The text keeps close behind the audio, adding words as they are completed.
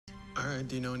All right,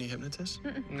 do you know any hypnotists?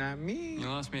 Not me. You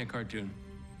lost me a cartoon.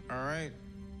 All right.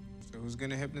 So who's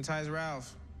gonna hypnotize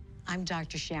Ralph? I'm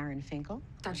Dr. Sharon Finkel.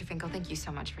 Dr. Finkel, thank you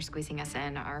so much for squeezing us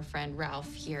in. Our friend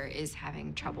Ralph here is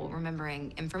having trouble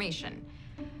remembering information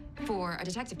for a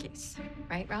detective case.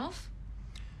 Right, Ralph?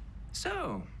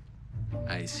 So,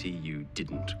 I see you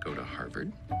didn't go to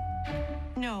Harvard.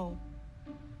 No.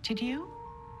 Did you?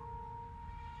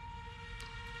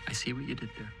 I see what you did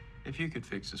there. If you could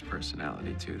fix his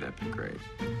personality, too, that'd be great.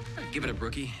 Give it up,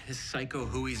 rookie. This psycho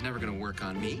hooey's never gonna work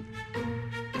on me.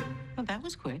 Well, that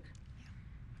was quick.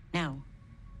 Now,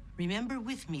 remember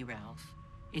with me, Ralph.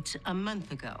 It's a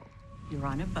month ago. You're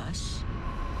on a bus.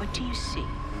 What do you see?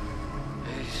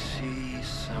 I see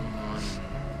someone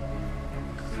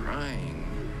crying.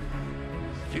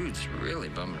 Dude's really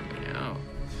bumming me out.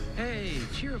 Hey,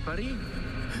 cheer up, buddy.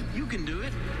 You can do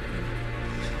it.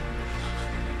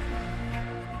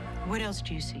 What else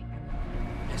do you see?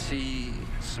 I see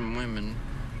some women.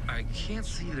 I can't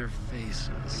see their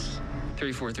faces.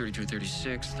 34, 32,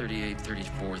 36, 38,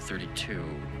 34, 32.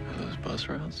 Are those bus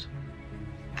routes?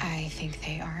 I think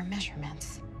they are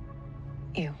measurements.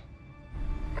 You.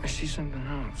 I see something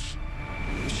else.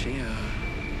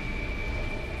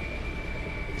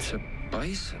 It's a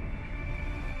bison.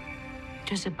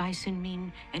 Does a bison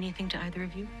mean anything to either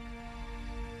of you?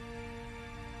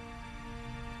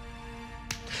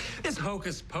 This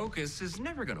hocus pocus is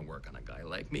never gonna work on a guy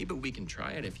like me, but we can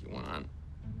try it if you want.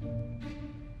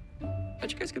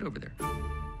 How'd you guys get over there?